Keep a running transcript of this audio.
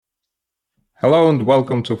Hello and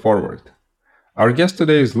welcome to Forward. Our guest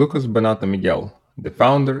today is Lucas Bonatto Miguel, the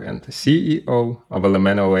founder and CEO of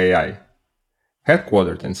Elemeno AI.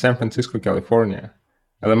 Headquartered in San Francisco, California,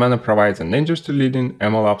 Elemeno provides an industry-leading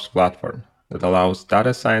MLOps platform that allows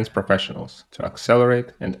data science professionals to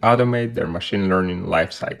accelerate and automate their machine learning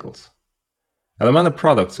life cycles. Elemeno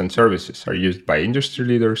products and services are used by industry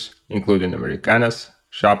leaders, including Americanas,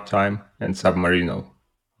 Shoptime, and Submarino.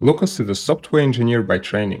 Lucas is a software engineer by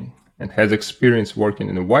training and has experience working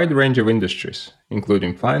in a wide range of industries,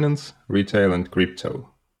 including finance, retail, and crypto.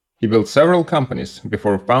 He built several companies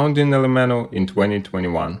before founding Elemeno in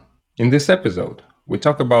 2021. In this episode, we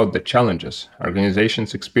talk about the challenges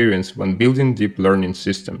organizations experience when building deep learning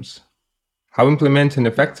systems, how implementing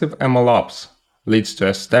effective MLOps leads to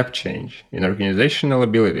a step change in organizational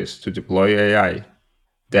abilities to deploy AI,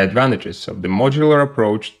 the advantages of the modular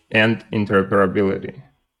approach and interoperability,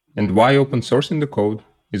 and why open sourcing the code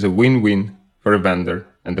is a win-win for a vendor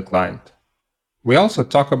and the client. We also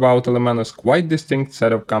talk about Elemeno's quite distinct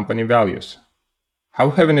set of company values,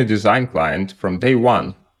 how having a design client from day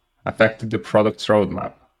one affected the product's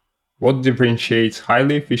roadmap, what differentiates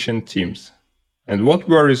highly efficient teams, and what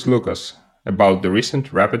worries Lucas about the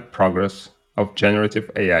recent rapid progress of generative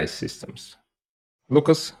AI systems.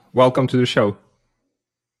 Lucas, welcome to the show.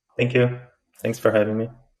 Thank you. Thanks for having me.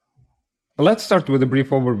 Let's start with a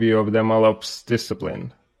brief overview of the MLOps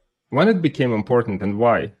discipline. When it became important and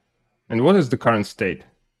why? And what is the current state?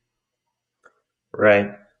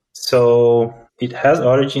 Right. So it has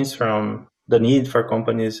origins from the need for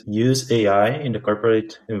companies use AI in the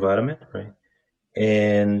corporate environment, right?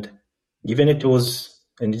 And given it was,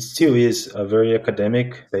 and it still is, a very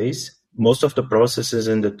academic space, most of the processes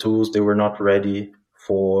and the tools, they were not ready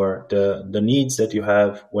for the needs that you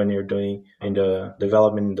have when you're doing in the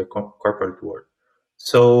development in the corporate world.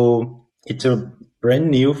 So it's a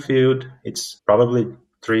brand new field. It's probably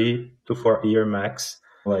 3 to 4 year max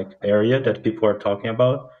like area that people are talking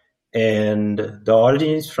about. And the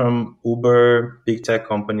audience from Uber, big tech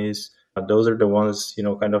companies, those are the ones,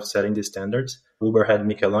 kind of setting the standards. Uber had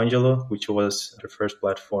Michelangelo, which was the first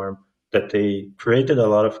platform that they created a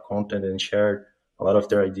lot of content and shared a lot of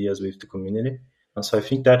their ideas with the community. And so I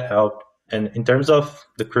think that helped. And in terms of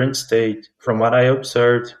the current state, from what I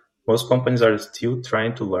observed, most companies are still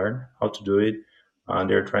trying to learn how to do it.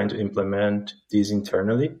 They're trying to implement these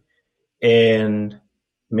internally. And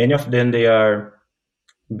many of them, they are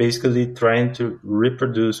basically trying to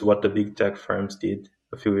reproduce what the big tech firms did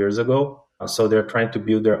a few years ago. So they're trying to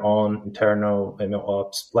build their own internal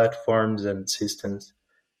MLOps platforms and systems.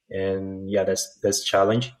 And yeah, that's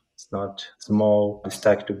challenge. It's not small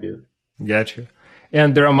stack to build. Gotcha.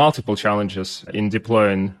 And there are multiple challenges in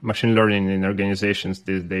deploying machine learning in organizations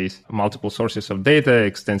these days. Multiple sources of data,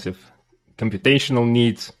 extensive computational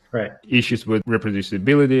needs, right, issues with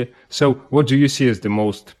reproducibility. So what do you see as the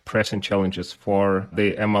most pressing challenges for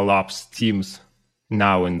the MLOps teams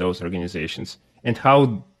now in those organizations? And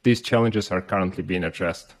how these challenges are currently being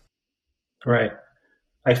addressed? Right.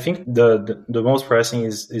 I think the most pressing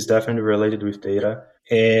is definitely related with data.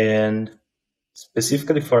 And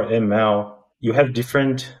specifically for ML, you have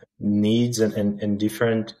different needs and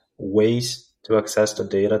different ways to access the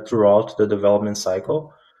data throughout the development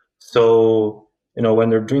cycle. So,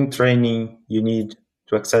 when they're doing training, you need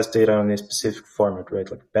to access data in a specific format, right?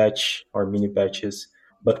 Like batch or mini batches.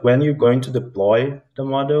 But when you're going to deploy the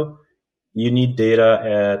model, you need data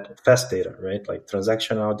at fast data, right? Like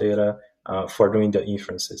transactional data for doing the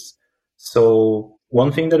inferences. So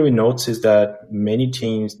one thing that we notice is that many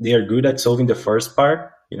teams, they are good at solving the first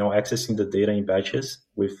part, accessing the data in batches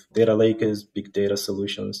with data lakes, big data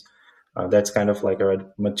solutions. That's kind of like already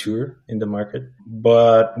mature in the market.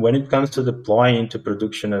 But when it comes to deploying to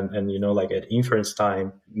production and like at inference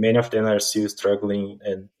time, many of them are still struggling.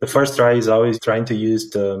 And the first try is always trying to use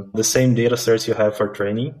the same data sets you have for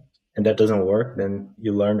training, and that doesn't work. Then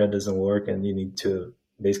you learn that doesn't work, and you need to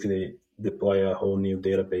basically deploy a whole new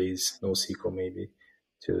database, NoSQL maybe,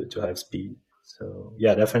 to have speed. So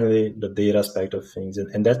yeah, definitely the data aspect of things.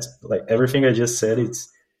 And that's like everything I just said,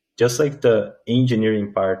 it's just like the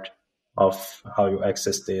engineering part of how you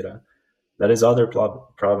access data. That is other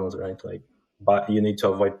problems, right? Like you need to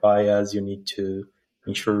avoid bias, you need to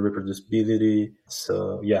ensure reproducibility.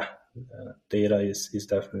 So yeah, data is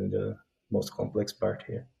definitely the most complex part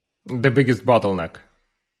here. The biggest bottleneck.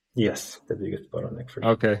 Yes, the biggest bottleneck for you.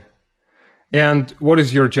 Okay. And what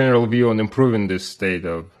is your general view on improving this state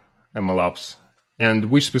of MLOps?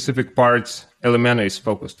 And which specific parts Elemeno is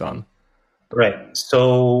focused on? Right.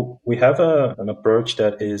 So we have an approach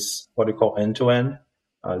that is what we call end-to-end,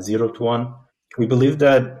 0 to 1. We believe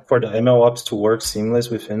that for the MLOps to work seamless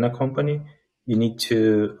within a company, you need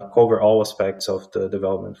to cover all aspects of the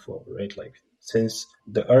development flow, right? Like since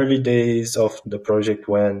the early days of the project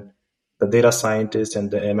when the data scientists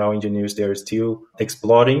and the ML engineers, they're still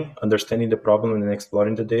exploring, understanding the problem and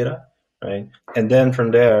exploring the data, right? And then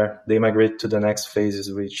from there, they migrate to the next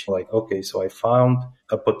phases, which like, okay, so I found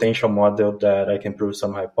a potential model that I can prove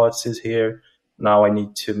some hypotheses here. Now I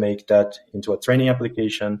need to make that into a training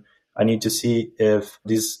application. I need to see if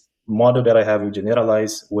this model that I have will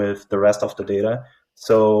generalize with the rest of the data.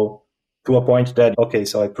 So to a point that, okay,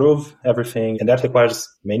 so I prove everything, and that requires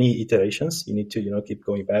many iterations. You need to, keep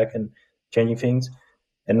going back and changing things.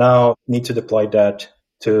 And now need to deploy that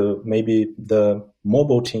to maybe the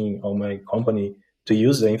mobile team of my company to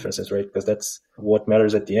use the inferences, right? Because that's what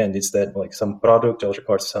matters at the end. It's that like some product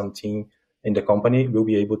or some team in the company will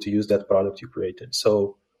be able to use that product you created.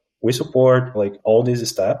 So we support like all these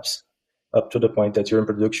steps up to the point that you're in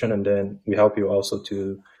production, and then we help you also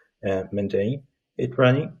to maintain it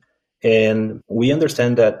running. And we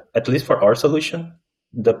understand that at least for our solution,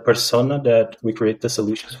 the persona that we create the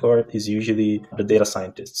solutions for is usually the data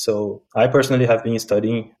scientist. So I personally have been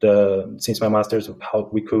studying since my master's how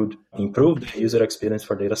we could improve the user experience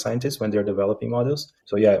for data scientists when they're developing models.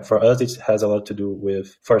 So yeah, for us, it has a lot to do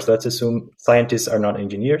with, first, let's assume scientists are not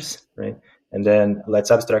engineers, right? And then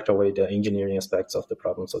let's abstract away the engineering aspects of the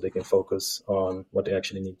problem so they can focus on what they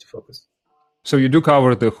actually need to focus. So you do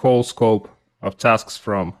cover the whole scope of tasks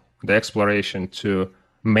from the exploration to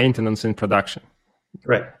maintenance in production.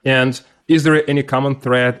 Right. And is there any common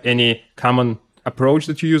thread, any common approach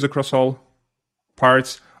that you use across all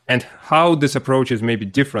parts? And how this approach is maybe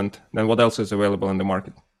different than what else is available in the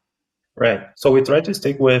market? Right. So we try to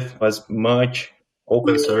stick with as much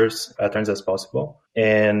open source patterns as possible.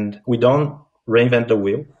 And we don't reinvent the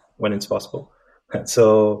wheel when it's possible.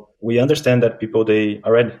 So we understand that people, they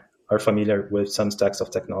already are familiar with some stacks of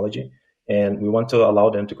technology, and we want to allow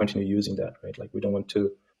them to continue using that, right? Like we don't want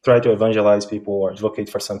to try to evangelize people or advocate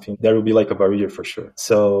for something. There will be like a barrier for sure.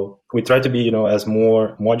 So we try to be, as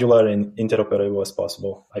more modular and interoperable as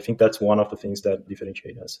possible. I think that's one of the things that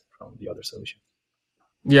differentiate us from the other solution.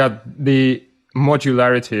 Yeah, the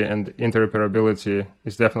modularity and interoperability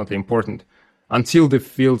is definitely important until the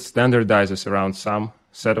field standardizes around some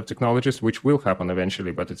set of technologies, which will happen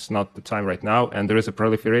eventually, but it's not the time right now. And there is a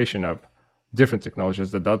proliferation of different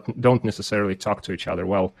technologies that don't necessarily talk to each other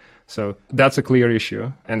well. So that's a clear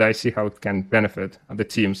issue. And I see how it can benefit the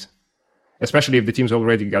teams, especially if the teams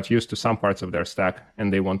already got used to some parts of their stack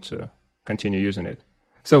and they want to continue using it.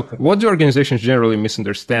 So what do organizations generally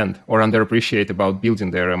misunderstand or underappreciate about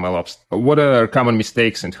building their MLOps? What are common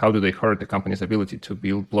mistakes and how do they hurt the company's ability to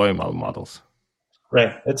deploy ML models?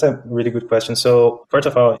 Right. That's a really good question. So first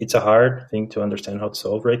of all, it's a hard thing to understand how to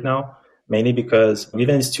solve right now, mainly because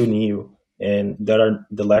even it's too new and there are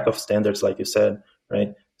the lack of standards, like you said,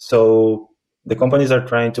 right? So the companies are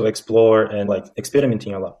trying to explore and like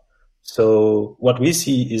experimenting a lot. So what we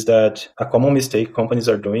see is that a common mistake companies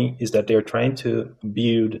are doing is that they're trying to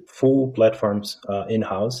build full platforms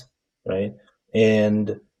in-house, right?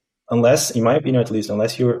 And unless, in my opinion, at least,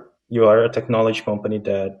 unless you are a technology company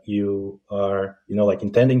that you are, like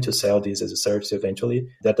intending to sell this as a service eventually,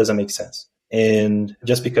 that doesn't make sense. And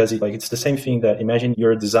just because it's the same thing that imagine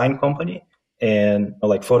you're a design company and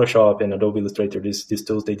like Photoshop and Adobe Illustrator, these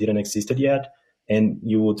tools, they didn't existed yet. And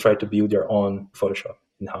you will try to build your own Photoshop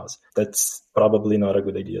in-house. That's probably not a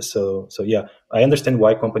good idea. So yeah, I understand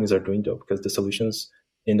why companies are doing that because the solutions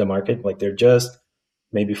in the market, like they're just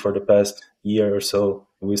maybe for the past year or so,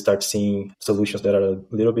 we start seeing solutions that are a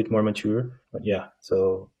little bit more mature. But yeah,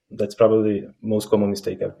 so that's probably the most common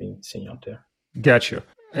mistake I've been seeing out there. Gotcha.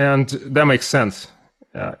 And that makes sense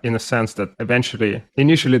in a sense that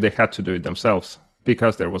initially they had to do it themselves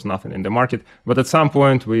because there was nothing in the market. But at some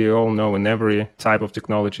point, we all know in every type of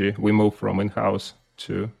technology, we move from in-house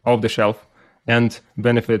to off the shelf and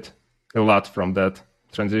benefit a lot from that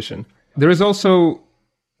transition. There is also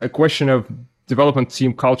a question of development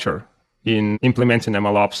team culture in implementing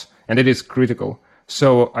MLOps, and it is critical.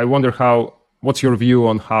 So I wonder what's your view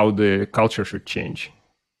on how the culture should change?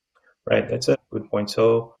 Right, that's a good point.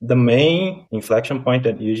 So the main inflection point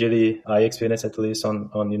that usually I experience, at least on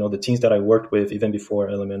the teams that I worked with even before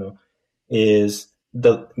Elemeno, is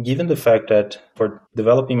given the fact that for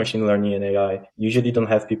developing machine learning and AI, usually don't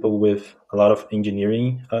have people with a lot of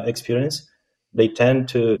engineering experience. They tend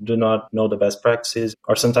to do not know the best practices,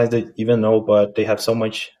 or sometimes they even know, but they have so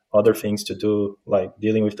much other things to do, like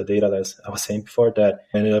dealing with the data, as I was saying before, that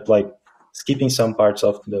ended up like skipping some parts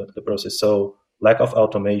of the process. So lack of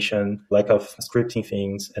automation, lack of scripting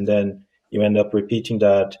things, and then you end up repeating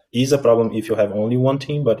that. Is a problem if you have only one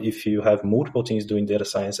team, but if you have multiple teams doing data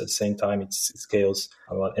science at the same time, it scales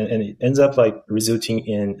a lot. And it ends up like resulting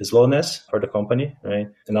in slowness for the company, right?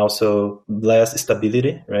 And also less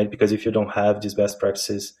stability, right? Because if you don't have these best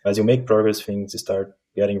practices, as you make progress, things start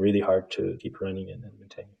getting really hard to keep running and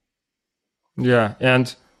maintaining. Yeah,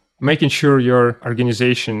 and making sure your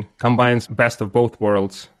organization combines best of both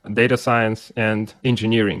worlds, data science and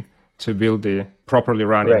engineering, to build the properly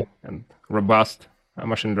running Right, and robust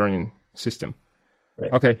machine learning system.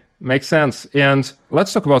 right. Okay, makes sense. And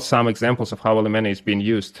let's talk about some examples of how Elemeno is being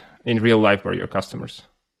used in real life by your customers.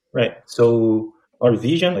 Right. So our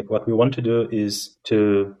vision, like what we want to do is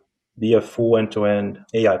to be a full end-to-end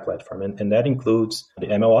AI platform. And that includes the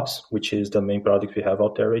MLOps, which is the main product we have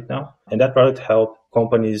out there right now. And that product helps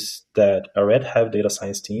companies that already have data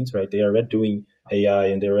science teams, right? They are already doing AI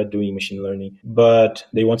and they're already doing machine learning, but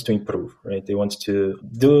they want to improve, right? They want to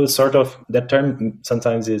do sort of, that term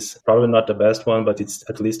sometimes is probably not the best one, but it's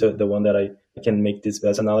at least the one that I can make this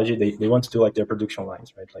best analogy. They want to do like their production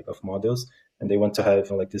lines, right? Like of models, and they want to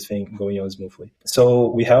have like this thing going on smoothly.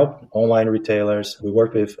 So we help online retailers. We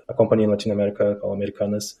work with a company in Latin America called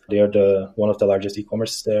Americanas. They are one of the largest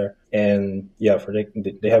e-commerce there. And yeah,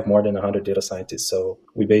 they have more than 100 data scientists. So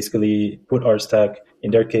we basically put our stack,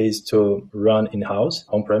 in their case, to run in-house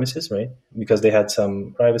on premises, right? Because they had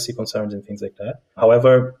some privacy concerns and things like that.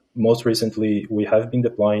 However, most recently, we have been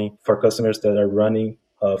deploying for customers that are running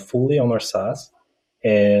fully on our SaaS,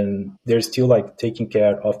 and they're still like taking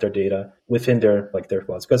care of their data within their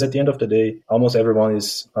clouds. Because at the end of the day, almost everyone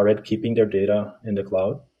is already keeping their data in the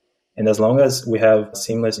cloud. And as long as we have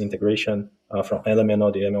seamless integration from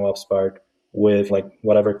Elemeno, the MLOps part, with like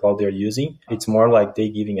whatever cloud they're using, it's more like they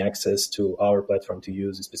giving access to our platform to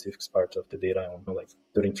use specific parts of the data on, like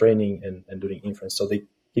during training and during inference. So they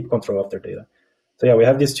keep control of their data. So yeah, we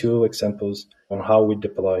have these two examples on how we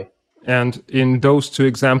deploy. And in those two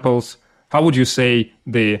examples, how would you say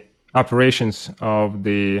the operations of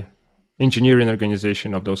the engineering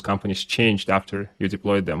organization of those companies changed after you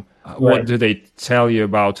deployed them? What Right. do they tell you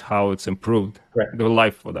about how it's improved Right. the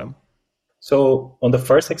life for them? So on the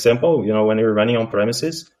first example, when you're running on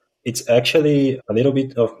premises, it's actually a little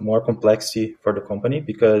bit of more complexity for the company,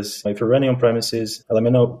 because if you're running on premises,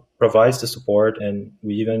 Elemeno provides the support, and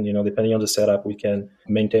we even, depending on the setup, we can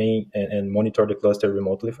maintain and monitor the cluster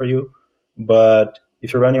remotely for you. But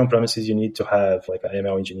if you're running on premises, you need to have like an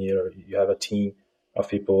ML engineer, or you have a team of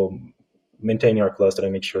people maintaining our cluster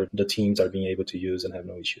and make sure the teams are being able to use and have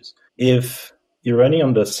no issues. If you're running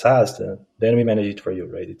on the SaaS, then we manage it for you,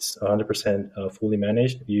 right? It's 100% fully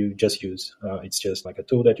managed. You just use. It's just like a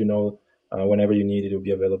tool that whenever you need it, will be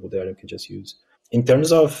available there. You can just use. In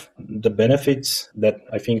terms of the benefits that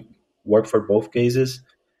I think work for both cases,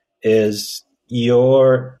 is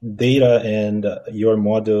your data and your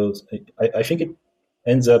models. I think it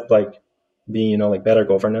ends up like being, like better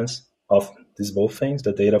governance of these both things,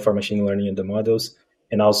 the data for machine learning and the models,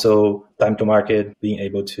 and also time to market, being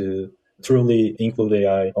able to truly include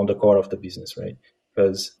AI on the core of the business, right?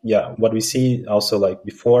 Because yeah, what we see also, like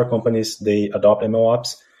before companies, they adopt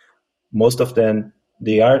MLOps, most of them,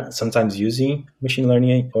 they are sometimes using machine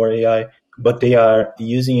learning or AI, but they are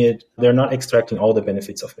using it, they're not extracting all the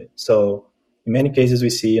benefits of it. So in many cases,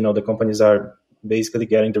 we see, the companies are basically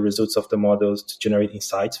getting the results of the models to generate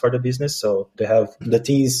insights for the business. So they have the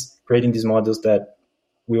teams creating these models that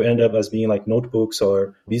will end up as being like notebooks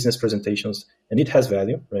or business presentations, and it has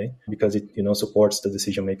value, right? Because it supports the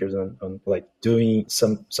decision makers on like doing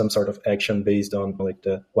some sort of action based on like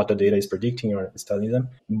what the data is predicting or is telling them.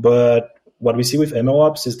 But what we see with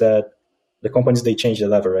MLOps is that the companies, they change the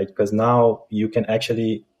level, right? Because now you can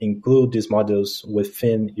actually include these models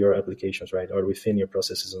within your applications, right, or within your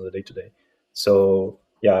processes on the day to day. So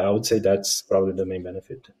yeah, I would say that's probably the main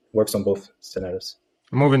benefit. Works on both scenarios.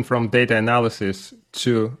 Moving from data analysis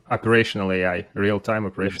to operational AI, real-time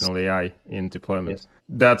Yes. operational AI in deployment. Yes.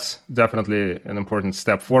 That's definitely an important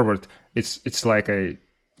step forward. It's like a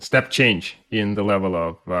step change in the level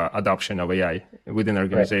of adoption of AI within an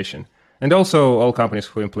Right. organization. And also, all companies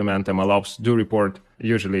who implement MLOps do report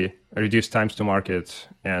usually reduced times to market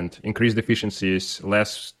and increased efficiencies,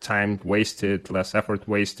 less time wasted, less effort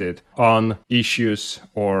wasted on issues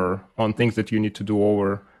or on things that you need to do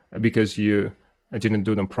over because you didn't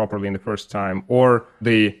do them properly in the first time. Or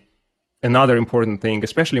another important thing,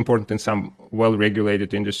 especially important in some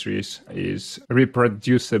well-regulated industries, is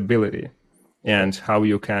reproducibility and how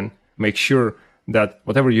you can make sure that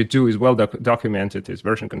whatever you do is well documented, is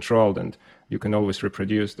version controlled, and you can always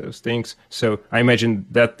reproduce those things. So I imagine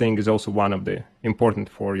that thing is also one of the important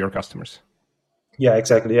for your customers. Yeah,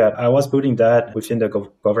 exactly. Yeah, I was putting that within the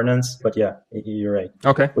governance, but yeah, you're right.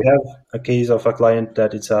 Okay. We have a case of a client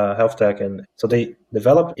that it's a health tech, and so they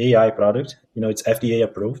developed AI product. It's FDA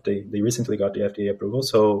approved. They recently got the FDA approval.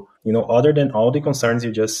 So other than all the concerns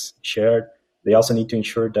you just shared, they also need to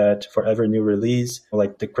ensure that for every new release,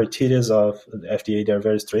 like the criteria of the FDA, they're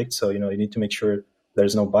very strict. So you need to make sure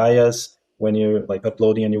there's no bias when you're like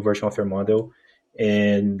uploading a new version of your model.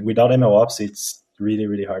 And without MLOps, it's really,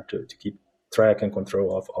 really hard to keep track and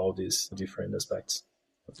control of all these different aspects.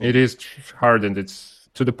 It is hard, and it's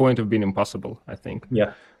to the point of being impossible, I think.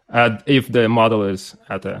 Yeah. If the model is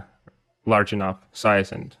at a large enough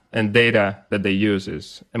size and data that they use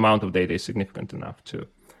is amount of data is significant enough too.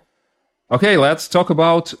 Okay, let's talk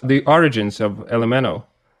about the origins of Elemeno,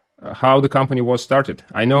 how the company was started.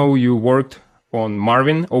 I know you worked on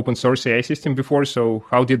Marvin open source AI system before, so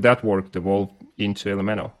how did that work evolve into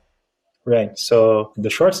Elemeno? Right. So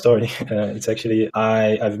the short story, it's actually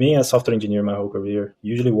I've been a software engineer my whole career.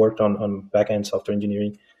 Usually worked on backend software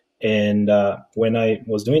engineering, and when I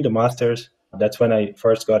was doing the masters, that's when I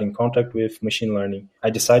first got in contact with machine learning.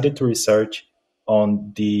 I decided to research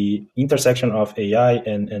on the intersection of AI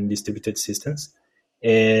and distributed systems.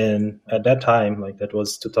 And at that time, like that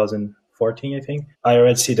was 2014, I think, I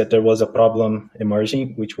already see that there was a problem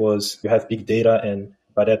emerging, which was you have big data. And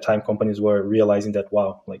by that time, companies were realizing that,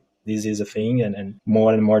 wow, like this is a thing and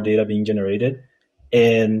more data being generated.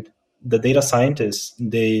 And the data scientists,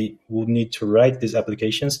 they would need to write these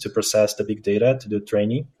applications to process the big data to do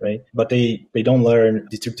training, right? But they don't learn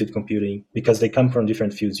distributed computing because they come from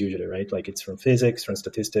different fields usually, right? Like it's from physics, from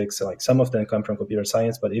statistics. So like some of them come from computer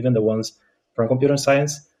science, but even the ones from computer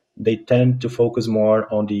science, they tend to focus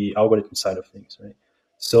more on the algorithm side of things, right?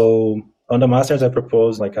 So on the masters, I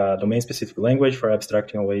proposed like a domain specific language for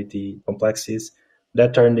abstracting away the complexities.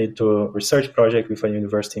 That turned into a research project with a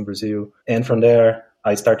university in Brazil. And from there,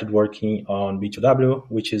 I started working on B2W,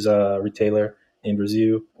 which is a retailer in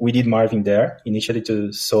Brazil. We did Marvin there initially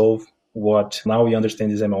to solve what now we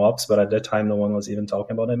understand is MLOps, but at that time, no one was even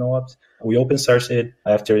talking about MLOps. We open sourced it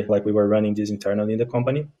after like we were running this internally in the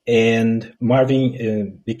company. And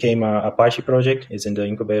Marvin became a Apache project. It's in the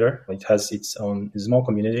incubator. It has its own small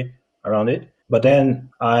community around it. But then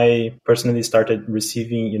I personally started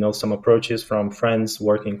receiving, some approaches from friends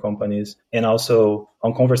working in companies. And also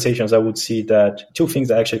on conversations, I would see that two things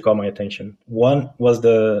that actually caught my attention. One was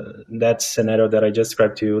that scenario that I just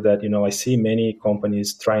described to you that, I see many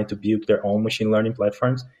companies trying to build their own machine learning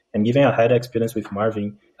platforms. And given I had experience with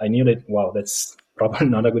Marvin, I knew that, wow, that's probably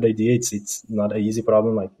not a good idea. It's not an easy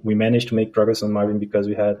problem. Like we managed to make progress on Marvin because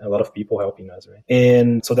we had a lot of people helping us, right?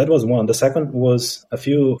 And so that was one. The second was a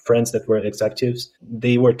few friends that were executives.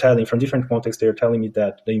 They were telling from different contexts, they were telling me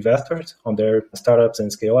that the investors on their startups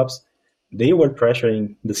and scale ups, they were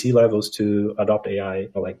pressuring the C levels to adopt AI.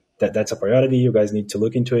 Like that's a priority. You guys need to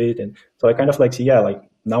look into it. And so I kind of like, yeah, like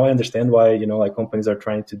now I understand why, like companies are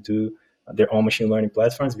trying to do their own machine learning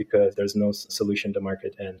platforms because there's no solution in the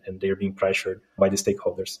market and they're being pressured by the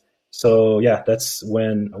stakeholders. So yeah, that's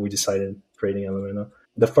when we decided creating Elemeno.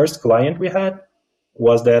 The first client we had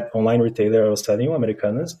was that online retailer I was telling you,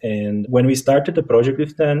 Americanas. And when we started the project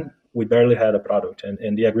with them, we barely had a product.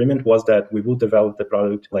 And the agreement was that we would develop the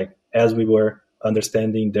product like as we were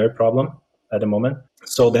understanding their problem at the moment.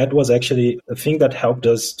 So that was actually a thing that helped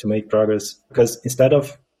us to make progress because instead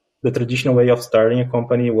of the traditional way of starting a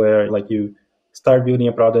company where like you start building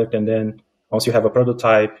a product and then once you have a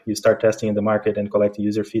prototype, you start testing in the market and collecting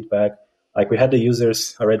user feedback. Like we had the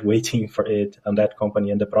users already waiting for it on that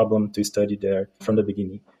company and the problem to study there from the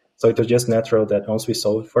beginning. So it was just natural that once we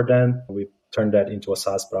solved for them, we turned that into a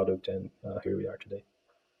SaaS product and here we are today.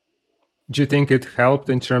 Do you think it helped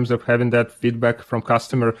in terms of having that feedback from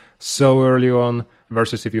customer so early on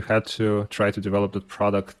versus if you had to try to develop the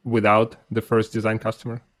product without the first design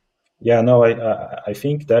customer? Yeah, no, I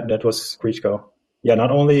think that was critical. Yeah, not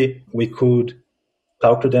only we could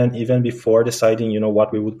talk to them even before deciding,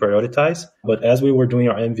 what we would prioritize. But as we were doing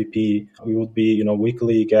our MVP, we would be,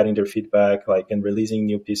 weekly getting their feedback, like and releasing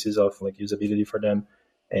new pieces of like usability for them.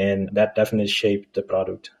 And that definitely shaped the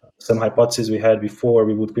product. Some hypotheses we had before,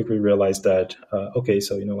 we would quickly realize that, okay,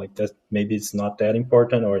 so, like that maybe it's not that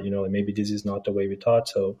important or, maybe this is not the way we thought.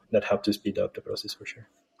 So that helped to speed up the process for sure.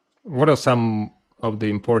 What are some of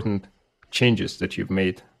the important changes that you've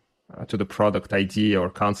made to the product idea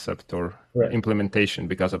or concept or implementation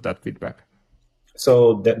because of that feedback?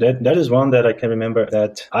 So that is one that I can remember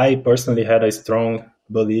that I personally had a strong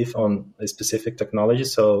belief on a specific technology.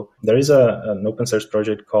 So there is an open source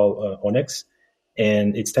project called Onyx,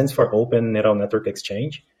 and it stands for Open Neural Network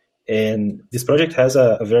Exchange. And this project has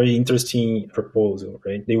a very interesting proposal,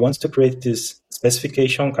 right? They want to create this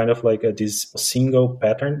specification, kind of like this single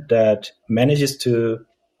pattern that manages to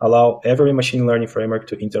allow every machine learning framework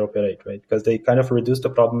to interoperate, right? Because they kind of reduce the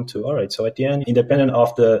problem to, all right, so at the end, independent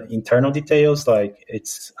of the internal details, like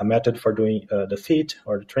it's a method for doing the fit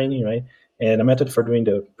or the training, right? And a method for doing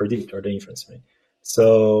the predict or the inference, right?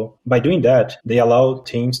 So by doing that, they allow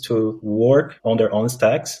teams to work on their own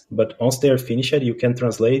stacks, but once they are finished, you can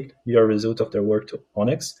translate your result of their work to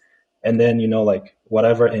Onyx. And then, like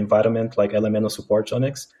whatever environment like Elemeno supports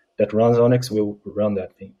Onyx that runs Onyx will run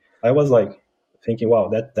that thing. I was like thinking, wow,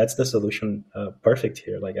 that's the solution perfect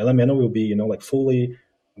here. Like Elemeno will be, like fully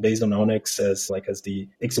based on Onyx as the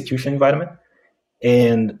execution environment.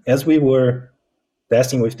 And as we were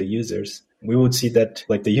testing with the users, we would see that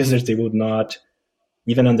like the users, they would not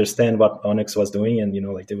even understand what Onyx was doing. And,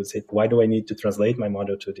 like they would say, why do I need to translate my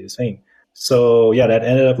model to this thing? So yeah, that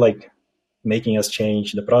ended up like making us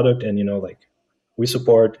change the product. And, like we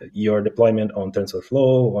support your deployment on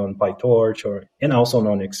TensorFlow, on PyTorch, and also on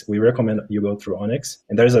Onyx. We recommend you go through Onyx.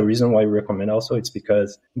 And there's a reason why we recommend also. It's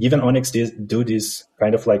because given Onyx do this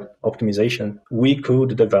kind of like optimization, we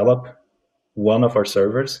could develop one of our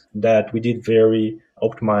servers that we did very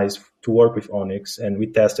optimized to work with Onyx, and we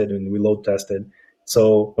tested and we load tested.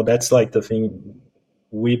 So that's like the thing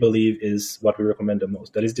we believe is what we recommend the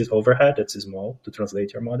most. That is this overhead that's small to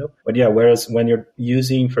translate your model. But yeah, whereas when you're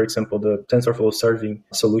using, for example, the TensorFlow serving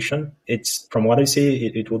solution, it's, from what I see,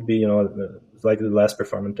 it would be, slightly less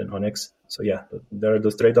performant than Onyx. So yeah, there are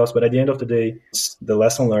those trade-offs. But at the end of the day, the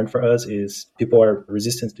lesson learned for us is people are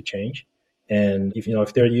resistant to change. And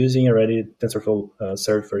if they're using already TensorFlow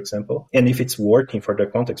Serve, for example, and if it's working for their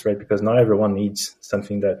context, right? Because not everyone needs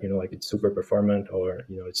something that, like it's super performant or,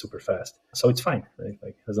 it's super fast. So it's fine, right?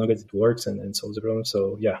 Like as long as it works and solves the problem.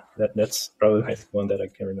 So yeah, that's probably one that I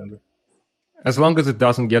can remember. As long as it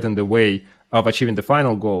doesn't get in the way of achieving the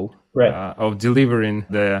final goal, right, of delivering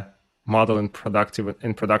the model in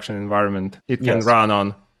production environment, it can Yes. run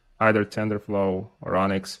on either TensorFlow or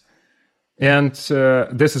Onyx. And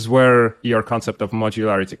this is where your concept of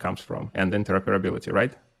modularity comes from and interoperability,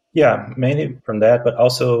 right? Yeah, mainly from that, but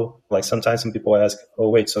also like sometimes some people ask, oh,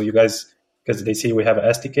 wait, so you guys, because they see we have an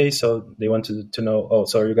SDK, so they want to know, oh,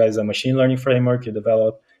 so are you guys a machine learning framework you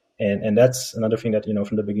develop? And that's another thing that,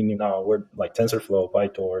 from the beginning now, we're like TensorFlow,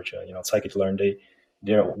 PyTorch, scikit-learn,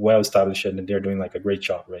 they're well established and they're doing like a great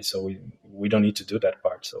job, right? So we don't need to do that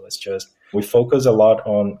part. So we focus a lot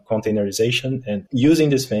on containerization and using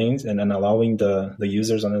these things and then allowing the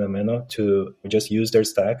users on Elemeno to just use their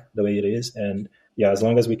stack the way it is. And yeah, as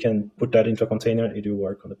long as we can put that into a container, it will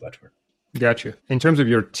work on the platform. Gotcha. In terms of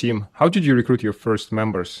your team, how did you recruit your first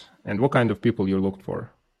members and what kind of people you looked for?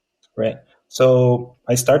 Right. So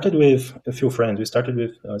I started with a few friends. We started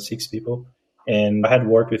with 6 people. And I had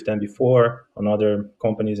worked with them before on other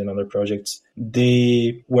companies and other projects.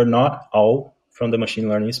 They were not all from the machine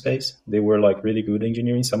learning space. They were like really good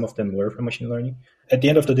engineering. Some of them were from machine learning. At the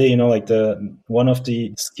end of the day, like one of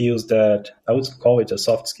the skills that I would call it a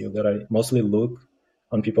soft skill that I mostly look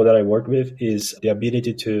on people that I work with is the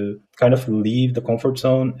ability to kind of leave the comfort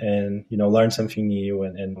zone and, learn something new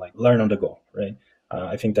and like learn on the go, right?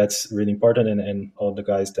 I think that's really important. And all the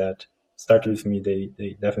guys that started with me,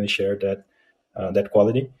 they definitely share that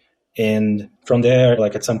quality. And from there,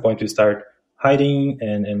 like at some point we start hiding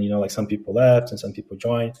and like some people left and some people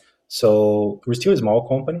joined. So we're still a small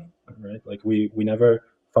company, right? Like we never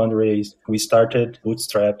fundraised. We started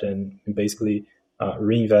bootstrapped and basically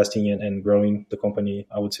reinvesting and growing the company,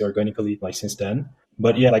 I would say organically, like since then.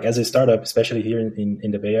 But yeah, like as a startup, especially here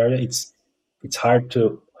in the Bay Area, it's hard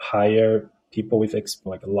to hire people with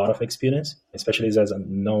like a lot of experience, especially as a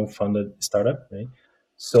non-funded startup, right?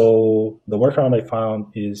 So the workaround I found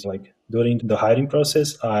is like during the hiring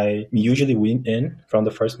process, I usually win in from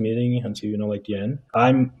the first meeting until, like the end.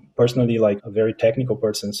 I'm personally like a very technical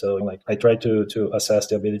person. So like I try to assess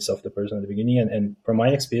the abilities of the person at the beginning. And from my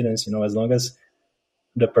experience, as long as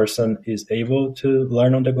the person is able to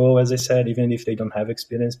learn on the go, as I said, even if they don't have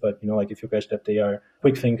experience, but, like if you catch that they are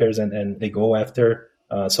quick thinkers and they go after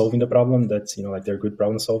solving the problem, that's, like they're good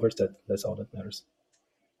problem solvers, that's all that matters.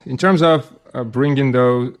 In terms of bringing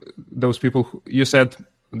those people, you said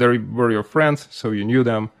they were your friends, so you knew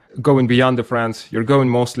them. Going beyond the friends, you're going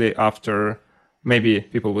mostly after maybe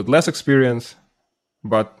people with less experience,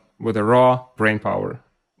 but with a raw brain power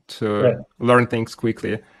to learn things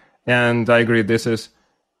quickly. And I agree, this is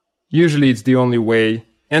usually it's the only way,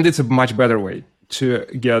 and it's a much better way to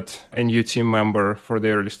get a new team member for the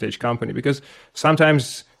early stage company, because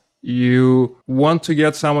sometimes you want to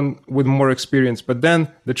get someone with more experience, but then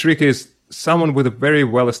the trick is someone with a very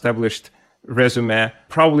well-established resume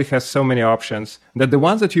probably has so many options that the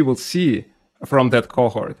ones that you will see from that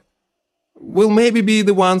cohort will maybe be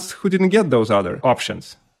the ones who didn't get those other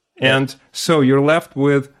options. Right. And so you're left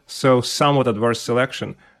with somewhat adverse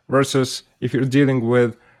selection versus if you're dealing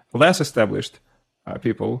with less established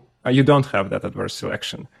people, you don't have that adverse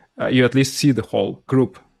selection. You at least see the whole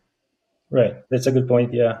group. Right. That's a good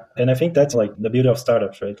point. Yeah. And I think that's like the beauty of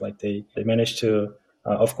startups, right? Like they manage to,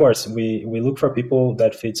 of course, we look for people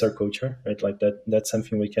that fits our culture, right? Like that's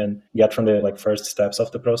something we can get from the like first steps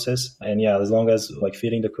of the process. And yeah, as long as like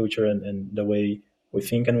fitting the culture and the way we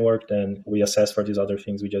think and work, then we assess for these other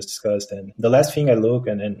things we just discussed. And the last thing I look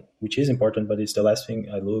and which is important, but it's the last thing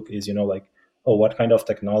I look is, like, oh, what kind of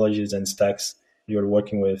technologies and stacks you're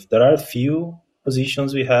working with. There are a few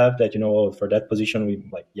positions we have that, oh, for that position we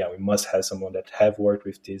like, yeah, we must have someone that have worked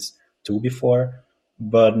with this tool before.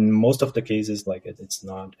 But in most of the cases, like it's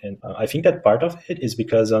not. And I think that part of it is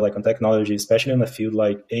because like on technology, especially in a field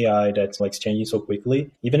like AI that's like changing so quickly,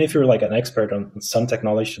 even if you're like an expert on some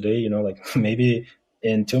technology today, like maybe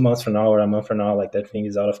in 2 months from now or a month from now, like that thing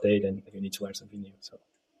is out of date and you need to learn something new. So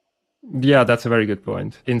Yeah, that's a very good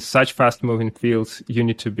point. In such fast moving fields, you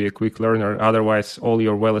need to be a quick learner. Otherwise, all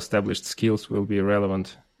your well established skills will be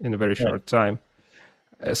irrelevant in a very right. short time.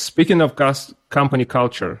 Speaking of company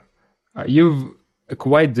culture, you've a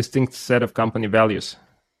quite distinct set of company values: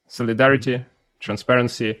 solidarity,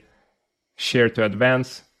 transparency, share to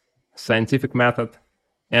advance, scientific method,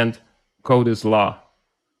 and code is law.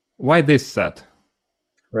 Why this set?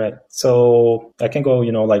 Right. So I can go,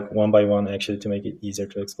 like one by one actually to make it easier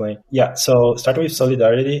to explain. Yeah. So starting with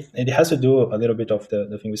solidarity, and it has to do a little bit of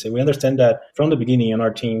the thing we say. We understand that from the beginning on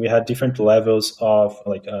our team, we had different levels of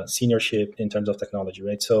like seniorship in terms of technology,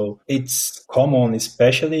 right? So it's common,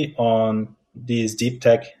 especially on these deep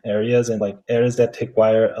tech areas and like areas that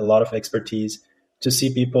require a lot of expertise, to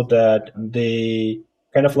see people that they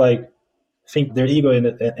kind of like think their ego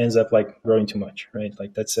ends up like growing too much, right?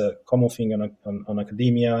 Like that's a common thing on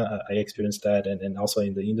academia. I experienced that and also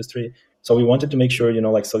in the industry. So we wanted to make sure,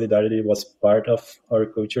 like solidarity was part of our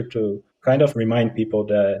culture to kind of remind people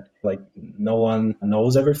that like no one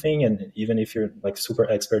knows everything. And even if you're like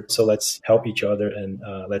super expert, so let's help each other and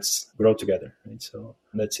let's grow together, right? So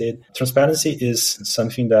that's it. Transparency is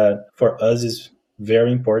something that for us is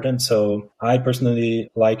very important. So I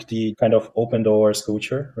personally like the kind of open doors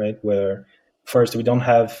culture, right? Where first, we don't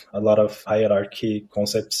have a lot of hierarchy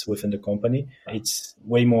concepts within the company. It's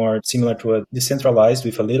way more similar to a decentralized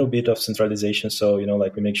with a little bit of centralization. So,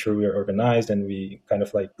 like we make sure we're organized and we kind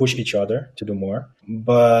of like push each other to do more.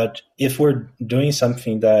 But if we're doing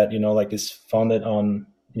something that, like is founded on,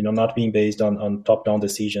 not being based on top-down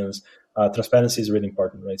decisions, transparency is really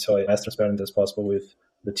important, right? So as transparent as possible with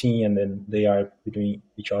the team, and then they are between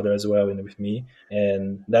each other as well and with me.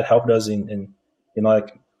 And that helped us in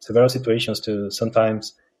like several situations to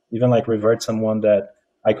sometimes even like revert someone that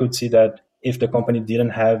I could see that if the company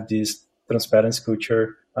didn't have this transparency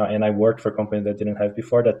culture and I worked for a company that didn't have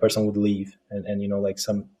before, that person would leave and like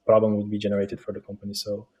some problem would be generated for the company.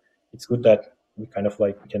 So it's good that we kind of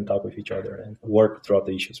like can talk with each other and work throughout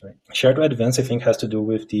the issues, right? Share to advance, I think, has to do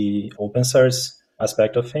with the open source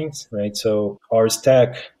aspect of things, right? So our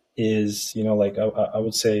stack is, like I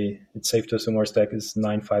would say it's safe to assume our stack is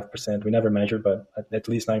 95%. We never measured, but at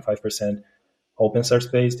least 95% open source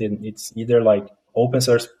based. And it's either like open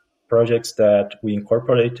source projects that we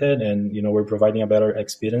incorporated and, we're providing a better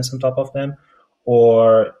experience on top of them,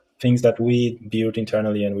 or things that we built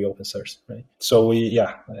internally and we open source, right? So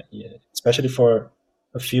especially for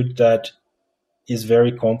a field that is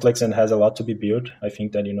very complex and has a lot to be built, I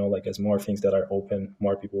think that, like as more things that are open,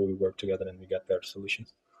 more people will work together and we get better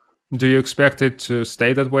solutions. Do you expect it to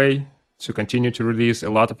stay that way, to continue to release a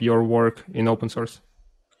lot of your work in open source?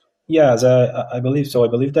 Yes, I believe so. I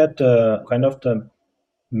believe that kind of the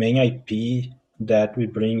main IP that we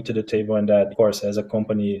bring to the table, and that, of course, as a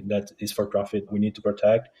company that is for profit, we need to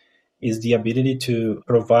protect, is the ability to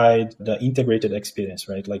provide the integrated experience,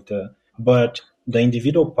 right? But the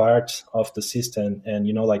individual parts of the system, and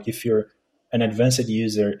like if you're an advanced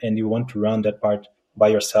user and you want to run that part by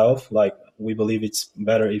yourself, like we believe it's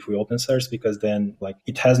better if we open source, because then like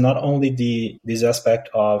it has not only this aspect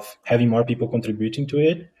of having more people contributing to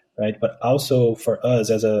it, right? But also for us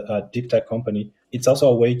as a deep tech company, it's also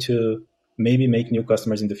a way to maybe make new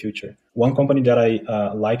customers in the future. One company that I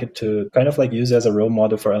like it to kind of like use as a role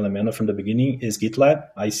model for Elemeno from the beginning is GitLab.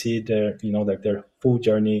 I see their, like their full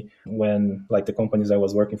journey when like the companies I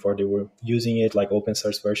was working for, they were using it like open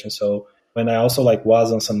source version. So when I also like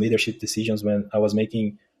was on some leadership decisions when I was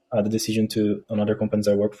making the decision to on other companies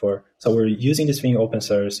I work for. So we're using this thing open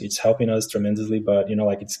source. It's helping us tremendously, but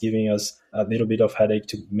like it's giving us a little bit of headache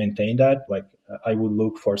to maintain that. Like I would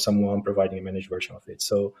look for someone providing a managed version of it.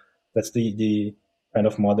 So that's the kind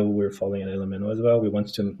of model we're following at Elemeno as well. We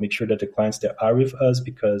want to make sure that the clients that are with us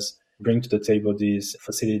because bring to the table this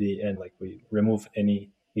facility and like we remove any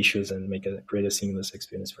issues and create a seamless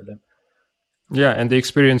experience for them. Yeah, and the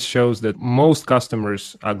experience shows that most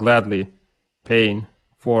customers are gladly paying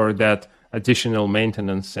for that additional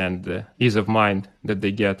maintenance and ease of mind that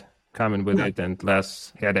they get coming with it, and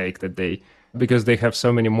less headache that they, because they have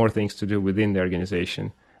so many more things to do within the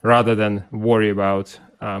organization rather than worry about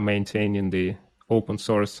maintaining the open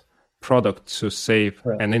source product to save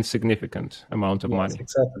Right. an insignificant amount of Yes, money.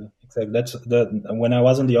 exactly. Exactly. That's the when I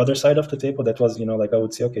was on the other side of the table, that was, like I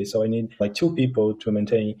would say, okay, so I need like two people to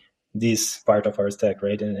maintain this part of our stack,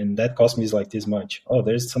 right? And that cost me is like this much. Oh,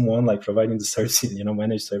 there's someone like providing the service,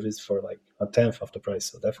 managed service for like a tenth of the price.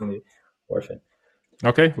 So definitely worth it.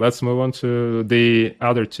 Okay, let's move on to the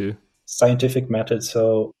other two. Scientific method.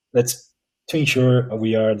 So that's to ensure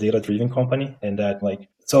we are a data-driven company and that like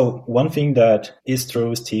so one thing that is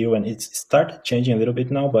true still, and it's started changing a little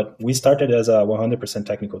bit now, but we started as a 100%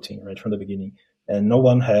 technical team right from the beginning, and no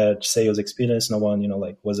one had sales experience. No one,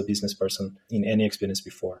 like was a business person in any experience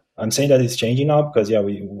before. I'm saying that it's changing now because yeah,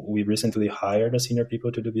 we recently hired a senior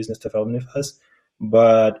people to do business development with us.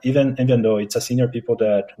 But even though it's a senior people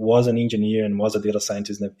that was an engineer and was a data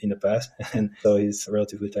scientist in the past, and so he's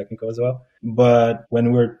relatively technical as well. But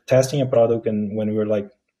when we're testing a product and when we're like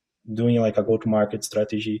doing like a go-to-market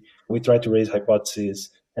strategy, we try to raise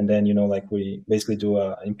hypotheses, and then like we basically do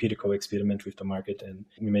a empirical experiment with the market, and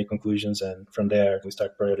we make conclusions, and from there we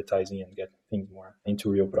start prioritizing and get things more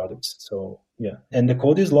into real products. So yeah, and the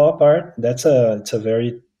code is law part. It's a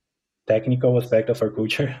very technical aspect of our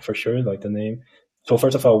culture for sure, like the name. So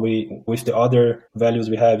first of all, we with the other values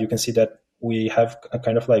we have, you can see that we have a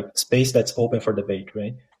kind of like space that's open for debate,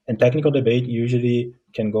 right? And technical debate usually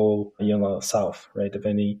can go south, right?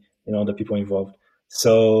 Depending on the people involved.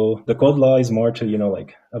 So the code law is more to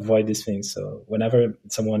like avoid these things. So whenever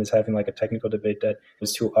someone is having like a technical debate that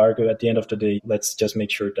is to argue, at the end of the day, let's just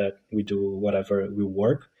make sure that we do whatever will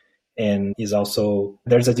work, and is also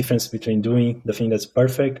there's a difference between doing the thing that's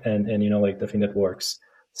perfect and like the thing that works.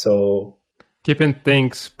 So Keeping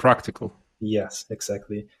things practical. yes,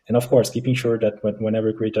 exactly. And of course keeping sure that whenever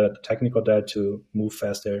we create a technical data to move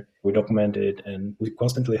faster, we document it, and we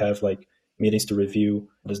constantly have like meetings to review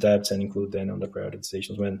the steps and include them on the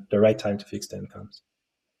prioritizations when the right time to fix them comes.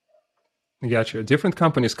 Gotcha. Different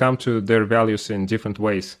companies come to their values in different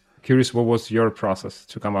ways. Curious, what was your process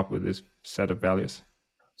to come up with this set of values?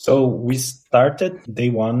 So we started day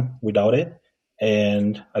one without it.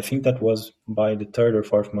 And I think that was by the third or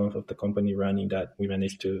fourth month of the company running that we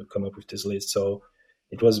managed to come up with this list. So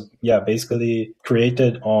it was, yeah, basically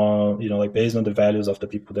created on, like based on the values of the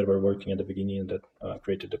people that were working at the beginning and that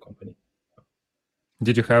created the company.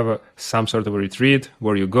 Did you have some sort of a retreat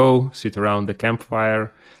where you go, sit around the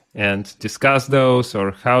campfire and discuss those, or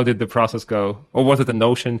how did the process go? Or was it a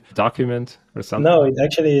Notion document or something? No, it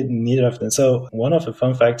actually neither of them. So one of the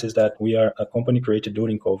fun facts is that we are a company created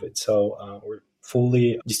during COVID. So we're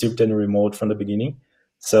fully distributed and remote from the beginning.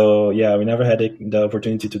 So yeah, we never had the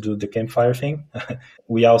opportunity to do the campfire thing.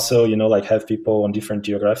 We also, like have people on different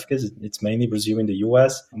geographies. It's mainly Brazil in the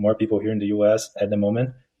US, more people here in the US at the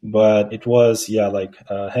moment. But it was, yeah, like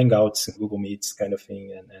Hangouts, Google Meets kind of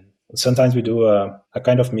thing. And sometimes we do a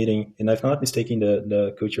kind of meeting. And if I'm not mistaken,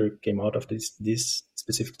 the culture came out of this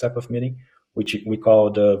specific type of meeting, which we call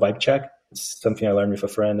the vibe check. It's something I learned with a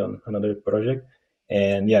friend on another project.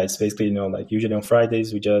 And yeah, it's basically, like usually on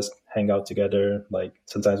Fridays, we just hang out together, like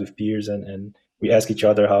sometimes with peers, and we ask each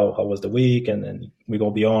other how was the week, and then we go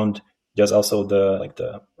beyond just also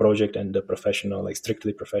the project and the professional, like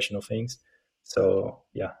strictly professional things. So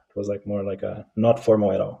yeah, it was like more like a not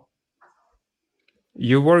formal at all.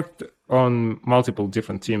 You worked on multiple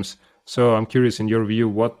different teams. So I'm curious, in your view,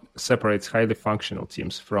 what separates highly functional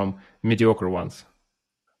teams from mediocre ones?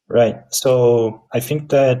 Right. So I think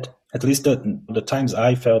that at least the times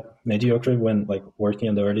I felt mediocre when like working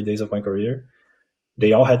in the early days of my career,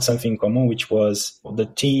 they all had something in common, which was the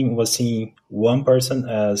team was seeing one person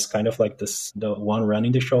as kind of like the one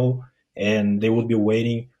running the show, and they would be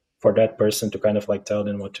waiting for that person to kind of like tell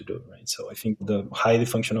them what to do, right? So I think the highly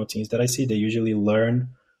functional teams that I see, they usually learn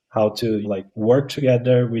how to like work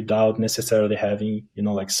together without necessarily having,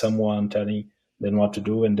 like someone telling them what to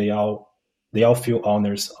do, and they all feel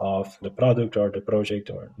owners of the product or the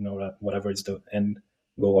project, or whatever is the end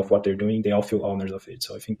goal of what they're doing. They all feel owners of it.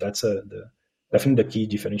 So I think that's definitely the key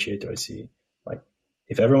differentiator I see. Like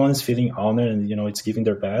if everyone is feeling honored and it's giving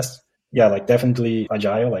their best, yeah, like definitely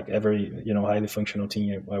agile. Like every highly functional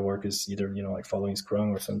team I work is either like following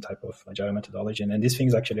Scrum or some type of agile methodology, and these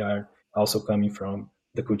things actually are also coming from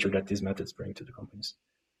the culture that these methods bring to the companies.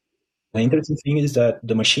 The interesting thing is that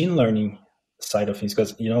the machine learning side of things,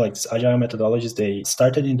 because like agile methodologies, they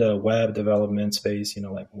started in the web development space,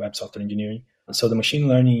 like web software engineering. So the machine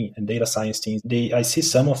learning and data science teams, they I see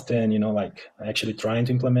some of them, like actually trying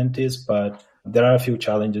to implement this, but there are a few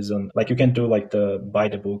challenges on, like, you can do like the by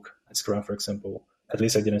the book Scrum, for example. At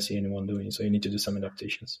least I didn't see anyone doing it, so you need to do some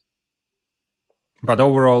adaptations. But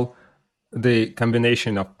overall, the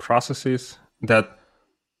combination of processes that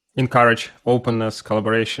encourage openness,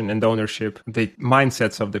 collaboration, and ownership, the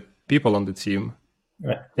mindsets of the people on the team,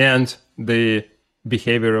 Right. and the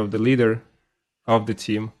behavior of the leader of the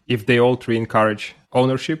team, if they all three encourage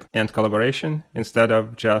ownership and collaboration instead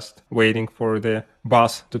of just waiting for the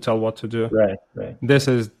boss to tell what to do, Right. Right. this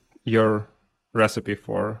is your recipe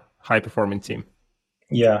for high performing team.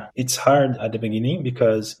 Yeah, it's hard at the beginning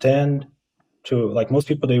because then to, like, most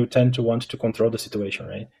people, they would tend to want to control the situation,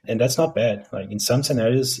 right? And that's not bad. Like in some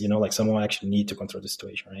scenarios, like someone actually need to control the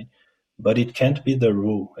situation, right? But it can't be the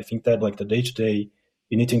rule. I think that like the day to day,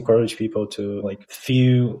 you need to encourage people to like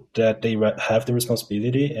feel that they have the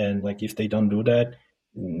responsibility, and like if they don't do that,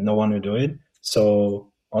 no one will do it.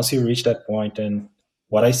 So once you reach that point, and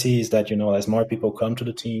what I see is that as more people come to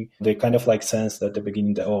the team, they kind of like sense at the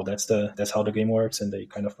beginning that, oh, that's how the game works, and they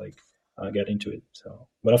kind of like get into it. So,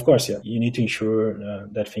 but of course, yeah, you need to ensure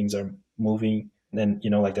that things are moving, and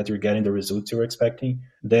like that you're getting the results you're expecting.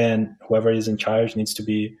 Then whoever is in charge needs to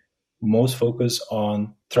be most focused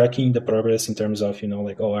on tracking the progress in terms of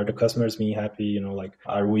like, oh, are the customers being happy? Like,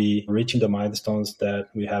 are we reaching the milestones that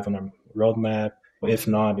we have on our roadmap? If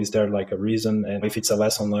not, is there like a reason? And if it's a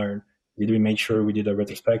lesson learned, did we make sure we did a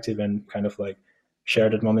retrospective and kind of like share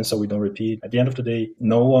that moment so we don't repeat? At the end of the day,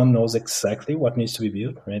 no one knows exactly what needs to be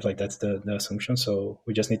built, right? Like that's the assumption. So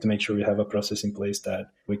we just need to make sure we have a process in place that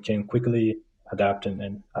we can quickly adapt.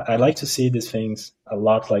 And I like to see these things a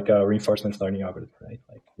lot like a reinforcement learning algorithm, right?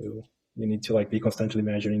 Like you need to like be constantly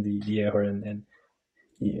measuring the error, and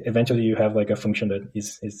eventually you have like a function that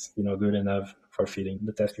is good enough for fitting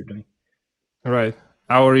the test you're doing. Right.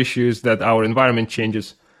 Our issue is that our environment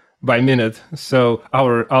changes by minute. So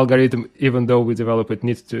our algorithm, even though we develop it,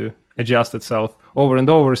 needs to adjust itself over and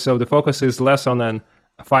over. So the focus is less on a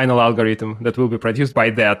final algorithm that will be produced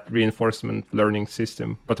by that reinforcement learning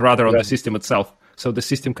system, but rather on the Right. system itself. So the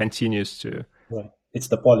system continues to. Right. It's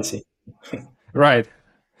the policy. Right.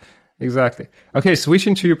 Exactly. Okay,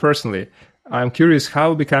 switching to you personally, I'm curious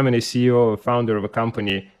how becoming a CEO or founder of a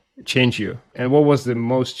company changed you, and what was the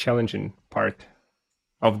most challenging part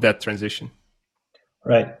of that transition?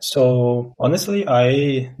 Right. So honestly,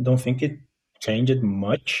 I don't think it changed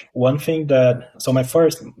much. One thing that, so my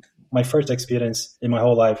first experience in my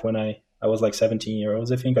whole life, when I was like 17 years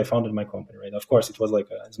old, I think I founded my company, right? Of course, it was like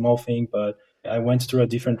a small thing, but I went through a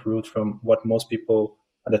different route from what most people,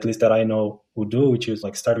 at least that I know, would do, which is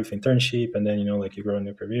like start with internship and then, like you grow in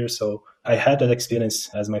your career. So I had that experience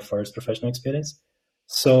as my first professional experience.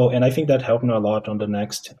 So, and I think that helped me a lot on the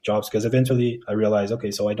next jobs, because eventually I realized,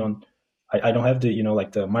 okay, so I don't have the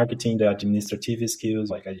like the marketing, the administrative skills.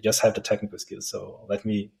 Like I just have the technical skills. So let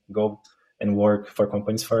me go and work for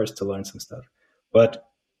companies first to learn some stuff. But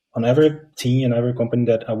on every team and every company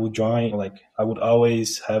that I would join, like I would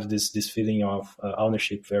always have this feeling of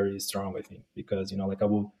ownership very strong. I think because like I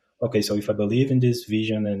would, okay, so if I believe in this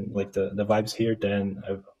vision and like the vibes here, then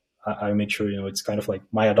I make sure it's kind of like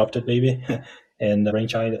my adopted baby. And the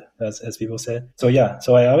brainchild, as people said. So yeah,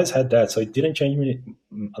 so I always had that. So it didn't change me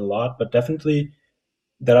a lot, but definitely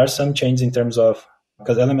there are some changes in terms of,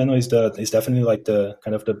 because Elemeno is definitely like the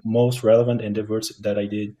kind of the most relevant endeavors that I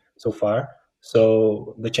did so far.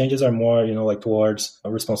 So the changes are more, like towards a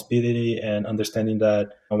responsibility and understanding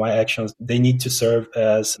that my actions, they need to serve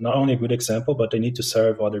as not only a good example, but they need to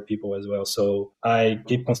serve other people as well. So I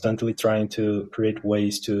keep constantly trying to create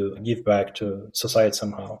ways to give back to society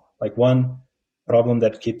somehow. Like one problem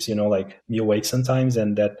that keeps like me awake sometimes,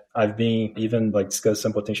 and that I've been even like discuss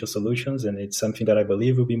some potential solutions, and it's something that I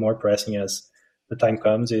believe will be more pressing as the time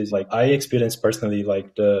comes, is like I experience personally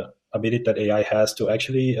like the ability that AI has to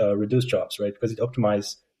actually reduce jobs, right? Because it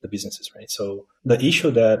optimizes the businesses, right? So the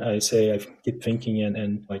issue that I say I keep thinking,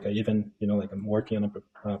 and like I even like I'm working on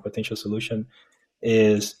a potential solution,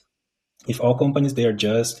 is if all companies, they are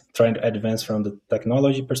just trying to advance from the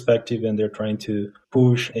technology perspective, and they're trying to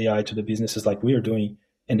push AI to the businesses like we are doing,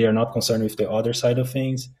 and they are not concerned with the other side of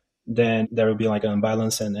things, then there will be like an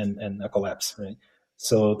imbalance and a collapse, right?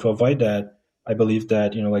 So to avoid that, I believe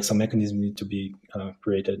that like some mechanism need to be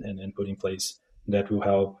created and put in place that will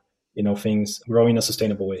help things grow in a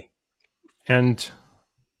sustainable way. And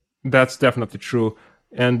that's definitely true.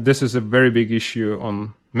 And this is a very big issue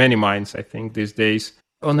on many minds, I think, these days.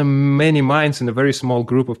 On many minds in a very small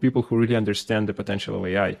group of people who really understand the potential of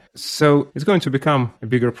AI. So it's going to become a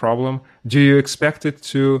bigger problem. Do you expect it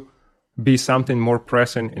to be something more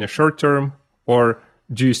pressing in a short term, or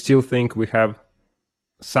do you still think we have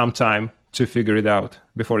some time to figure it out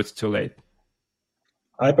before it's too late?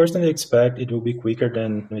 I personally expect it will be quicker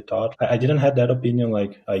than we thought. I didn't have that opinion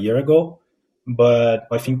like a year ago, but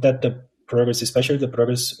I think that the progress, especially the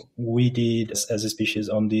progress we did as a species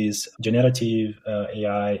on this generative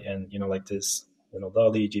AI and, like this,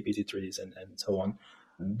 DALL-E, GPT-3s and so on,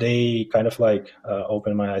 they kind of like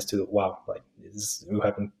opened my eyes to, wow, like this will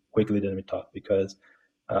happen quickly than we thought, because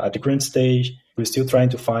at the current stage, we're still trying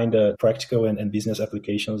to find the practical and business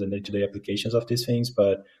applications and day-to-day applications of these things,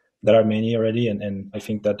 but there are many already, and I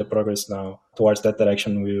think that the progress now towards that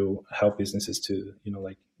direction will help businesses to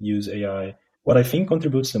like use AI. What I think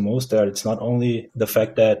contributes the most there, it's not only the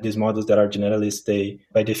fact that these models that are generalists, they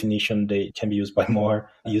by definition they can be used by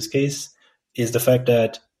more use case, is the fact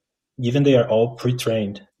that given they are all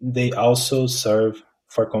pre-trained, they also serve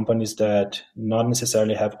for companies that not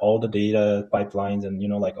necessarily have all the data pipelines and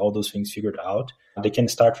like all those things figured out. They can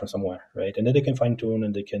start from somewhere, right? And then they can fine tune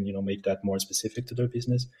and they can make that more specific to their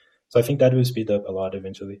business. So I think that will speed up a lot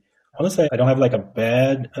eventually. Honestly, I don't have like a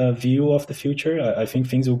bad view of the future. I think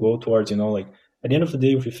things will go towards like at the end of the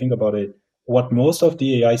day, if you think about it, what most of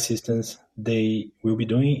the AI systems they will be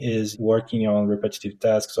doing is working on repetitive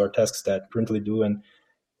tasks or tasks that currently do,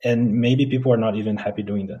 and maybe people are not even happy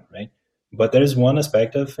doing that, right? But there is one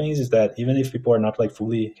aspect of things is that even if people are not like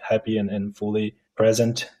fully happy and fully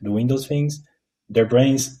present doing those things, their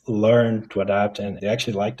brains learn to adapt and they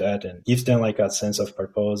actually like that and gives them like a sense of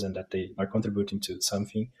purpose and that they are contributing to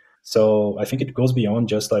something. So I think it goes beyond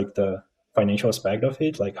just like the financial aspect of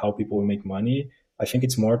it, like how people will make money. I think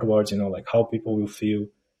it's more towards like how people will feel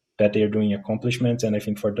that they're doing accomplishments. And I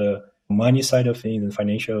think for the money side of things and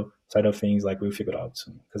financial side of things, like we'll figure it out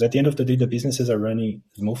soon. Because at the end of the day, the businesses are running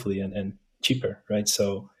smoothly and cheaper, right?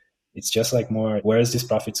 So it's just like more, where is this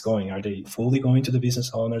profits going? Are they fully going to the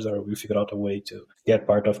business owners, or we figure out a way to get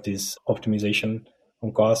part of this optimization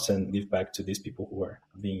on costs and give back to these people who are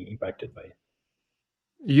being impacted by it?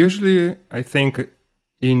 Usually, I think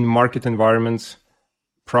in market environments,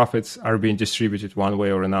 profits are being distributed one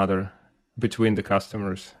way or another between the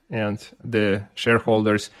customers and the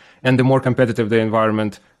shareholders. And the more competitive the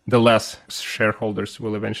environment, the less shareholders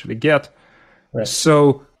will eventually get. Right.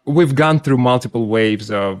 So we've gone through multiple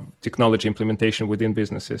waves of technology implementation within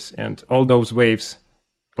businesses, and all those waves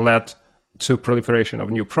led to proliferation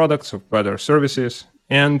of new products, of better services.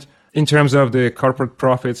 And in terms of the corporate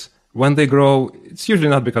profits, when they grow, it's usually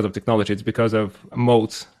not because of technology, it's because of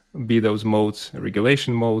moats, be those moats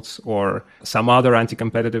regulation moats or some other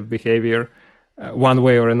anti-competitive behavior. One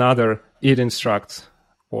way or another, it instructs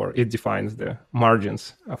or it defines the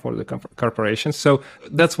margins for the corporations. So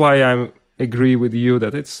that's why I agree with you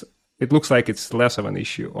that it looks like it's less of an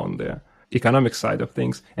issue on the economic side of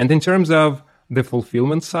things. And in terms of the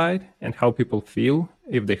fulfillment side and how people feel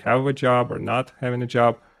if they have a job or not having a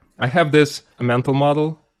job, I have this mental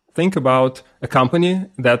model. Think about a company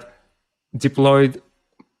that deployed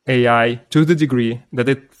AI to the degree that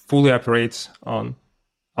it fully operates on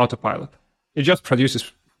autopilot. It just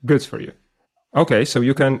produces goods for you. Okay, so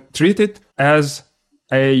you can treat it as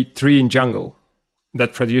a tree in jungle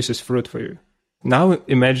that produces fruit for you. Now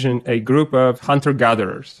imagine a group of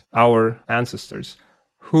hunter-gatherers, our ancestors,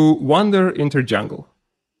 who wander into jungle.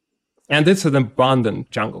 And it's an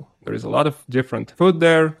abundant jungle. There is a lot of different food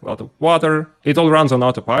there, a lot of water. It all runs on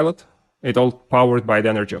autopilot. It all powered by the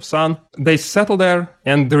energy of sun. They settle there,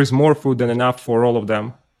 and there is more food than enough for all of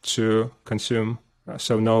them to consume.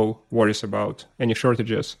 So no worries about any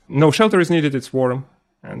shortages. No shelter is needed, it's warm,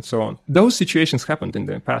 and so on. Those situations happened in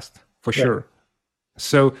the past, for sure.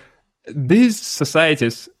 So these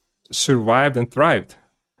societies survived and thrived,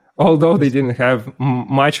 although they didn't have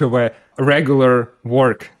much of a regular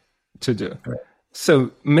work to do. Right.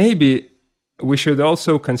 So maybe we should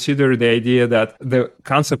also consider the idea that the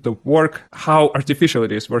concept of work, how artificial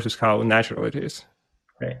it is versus how natural it is.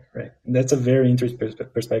 Right, right. That's a very interesting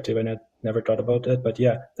perspective. I never thought about that. But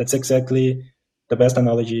yeah, that's exactly the best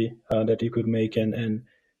analogy that you could make. And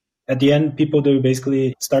at the end, people do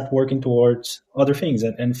basically start working towards other things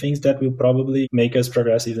and things that will probably make us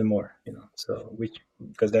progress even more, so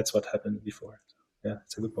because that's what happened before. So, yeah,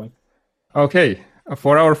 it's a good point. Okay,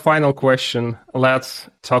 for our final question, let's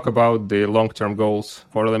talk about the long-term goals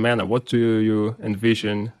for Elemeno. What do you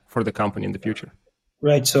envision for the company in the future?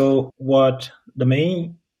 Right. So what the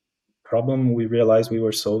main problem we realized we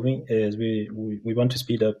were solving is we want to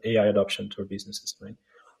speed up AI adoption to our businesses, right?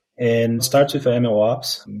 And it starts with MLOps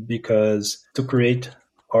because to create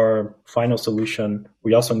our final solution,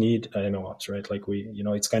 we also need MLOps, right? Like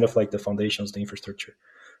it's kind of like the foundations, the infrastructure.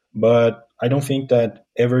 But I don't think that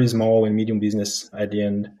every small and medium business at the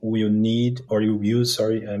end will need or will use,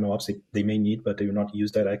 MLOps. They may need, but they will not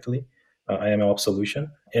use directly MLOps solution.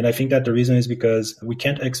 And I think that the reason is because we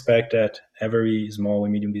can't expect that every small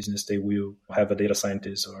and medium business, they will have a data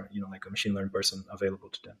scientist or, like a machine learning person available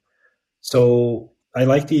to them. So I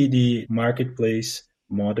like the marketplace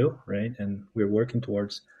model, right? And we're working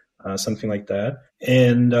towards something like that.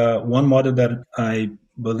 And one model that I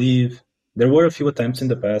believe there were a few attempts in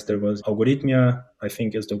the past. There was Algorithmia, I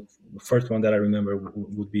think is the first one that I remember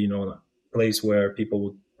would be, a place where people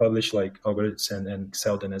would publish like algorithms and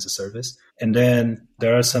sell them as a service. And then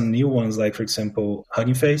there are some new ones, like for example,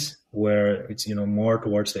 Hugging Face, where it's more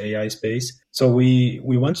towards the AI space. So we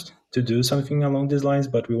want to do something along these lines,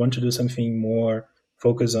 but we want to do something more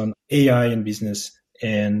focused on AI and business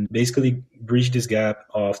and basically bridge this gap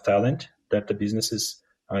of talent that the businesses,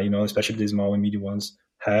 especially the small and medium ones,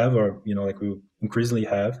 have, or like we increasingly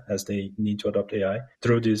have as they need to adopt AI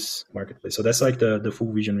through this marketplace. So that's like the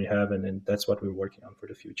full vision we have, and that's what we're working on for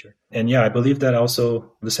the future. And yeah, I believe that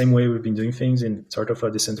also the same way we've been doing things in sort of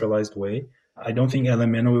a decentralized way. I don't think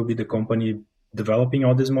Elemeno will be the company developing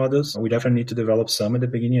all these models. We definitely need to develop some at the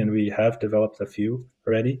beginning, and we have developed a few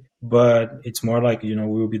already. But it's more like, we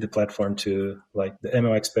will be the platform to like the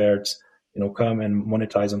ML experts, come and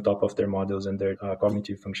monetize on top of their models and their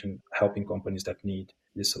cognitive function, helping companies that need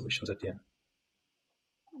these solutions at the end.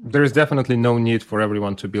 There is definitely no need for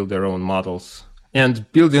everyone to build their own models. And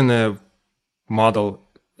building a model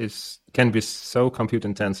can be so compute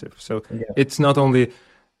intensive. So It's not only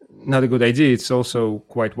not a good idea, it's also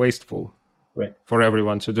quite wasteful for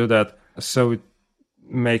everyone to do that. So it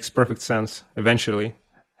makes perfect sense eventually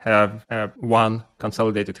have one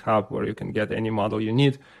consolidated hub where you can get any model you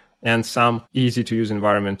need and some easy to use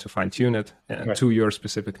environment to fine tune it to your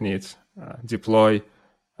specific needs, deploy,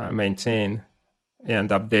 maintain,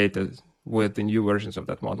 and update it with the new versions of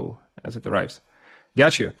that model as it arrives.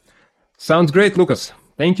 Got you. Sounds great, Lucas.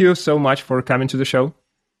 Thank you so much for coming to the show.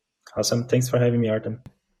 Awesome. Thanks for having me, Artem.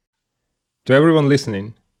 To everyone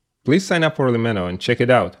listening, please sign up for Elemeno and check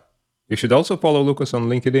it out. You should also follow Lucas on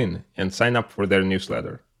LinkedIn and sign up for their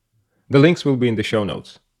newsletter. The links will be in the show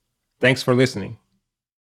notes. Thanks for listening.